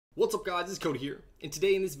What's up guys, it's Cody here, and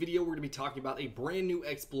today in this video we're going to be talking about a brand new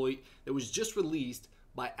exploit that was just released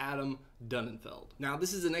by Adam Dunnenfeld. Now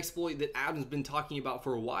this is an exploit that Adam's been talking about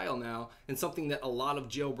for a while now, and something that a lot of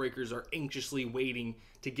jailbreakers are anxiously waiting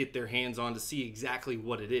to get their hands on to see exactly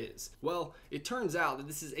what it is. Well, it turns out that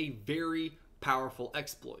this is a very powerful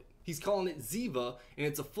exploit. He's calling it Ziva, and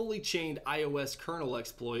it's a fully chained iOS kernel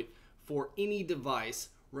exploit for any device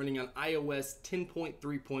running on iOS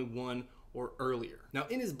 10.3.1 or earlier. Now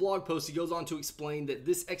in his blog post he goes on to explain that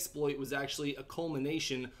this exploit was actually a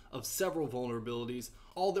culmination of several vulnerabilities,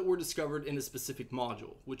 all that were discovered in a specific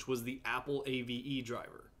module, which was the Apple AVE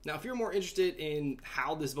driver. Now if you're more interested in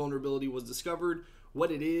how this vulnerability was discovered,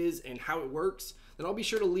 what it is, and how it works, then I'll be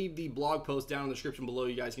sure to leave the blog post down in the description below.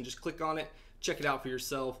 You guys can just click on it, check it out for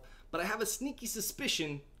yourself. But I have a sneaky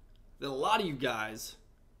suspicion that a lot of you guys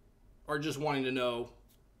are just wanting to know,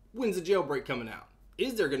 when's the jailbreak coming out?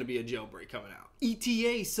 Is there going to be a jailbreak coming out?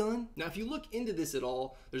 ETA, son. Now, if you look into this at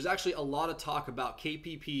all, there's actually a lot of talk about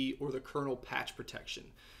KPP, or the kernel patch protection.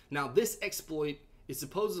 Now, this exploit is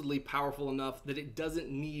supposedly powerful enough that it doesn't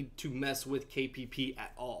need to mess with KPP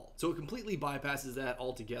at all. So it completely bypasses that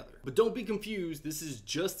altogether. But don't be confused, this is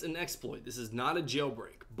just an exploit. This is not a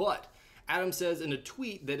jailbreak. But Adam says in a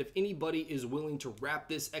tweet that if anybody is willing to wrap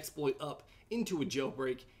this exploit up into a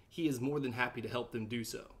jailbreak, he is more than happy to help them do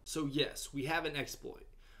so. So yes, we have an exploit,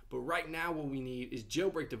 but right now what we need is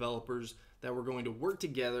jailbreak developers that we're going to work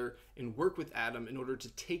together and work with Adam in order to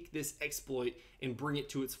take this exploit and bring it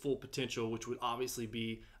to its full potential, which would obviously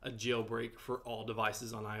be a jailbreak for all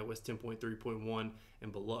devices on iOS 10.3.1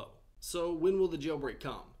 and below. So when will the jailbreak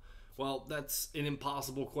come? Well, that's an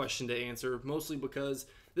impossible question to answer, mostly because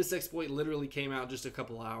this exploit literally came out just a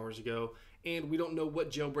couple hours ago, and we don't know what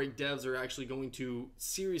jailbreak devs are actually going to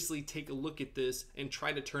seriously take a look at this and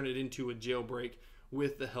try to turn it into a jailbreak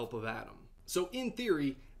with the help of Adam. So in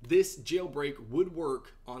theory, this jailbreak would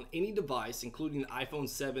work on any device, including the iPhone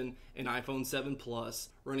 7 and iPhone 7 Plus,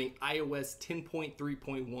 running iOS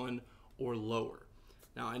 10.3.1 or lower.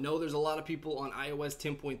 Now I know there's a lot of people on iOS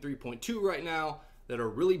 10.3.2 right now that are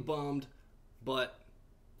really bummed, but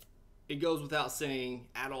it goes without saying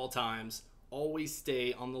at all times, always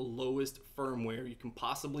stay on the lowest firmware you can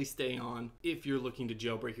possibly stay on if you're looking to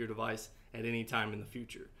jailbreak your device at any time in the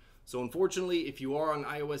future. So unfortunately, if you are on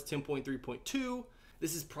iOS 10.3.2,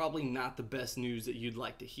 this is probably not the best news that you'd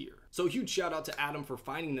like to hear. So huge shout out to Adam for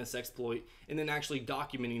finding this exploit and then actually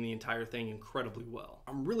documenting the entire thing incredibly well.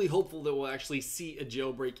 I'm really hopeful that we'll actually see a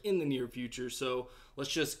jailbreak in the near future, so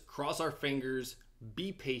let's just cross our fingers,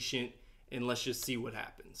 be patient, and let's just see what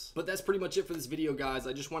happens. But that's pretty much it for this video, guys.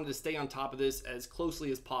 I just wanted to stay on top of this as closely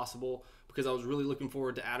as possible because I was really looking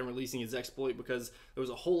forward to Adam releasing his exploit because there was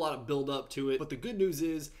a whole lot of build up to it. But the good news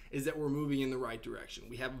is that we're moving in the right direction.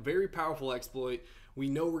 We have a very powerful exploit. We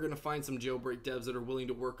know we're gonna find some jailbreak devs that are willing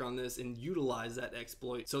to work on this and utilize that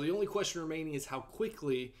exploit. So the only question remaining is how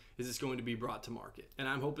quickly is this going to be brought to market? And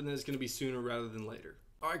I'm hoping that it's gonna be sooner rather than later.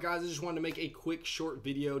 All right, guys, I just wanted to make a quick short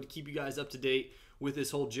video to keep you guys up to date with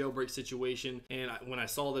this whole jailbreak situation. And when I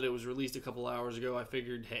saw that it was released a couple hours ago, I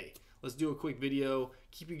figured, hey, let's do a quick video,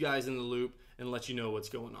 keep you guys in the loop, and let you know what's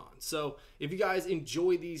going on. So if you guys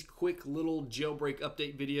enjoy these quick little jailbreak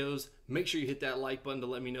update videos, make sure you hit that like button to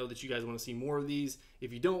let me know that you guys want to see more of these.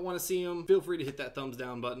 If you don't want to see them, feel free to hit that thumbs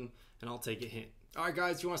down button and I'll take a hint. All right,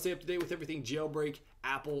 guys, if you want to stay up to date with everything jailbreak,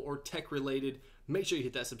 Apple, or tech related, make sure you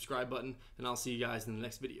hit that subscribe button, and I'll see you guys in the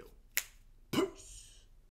next video.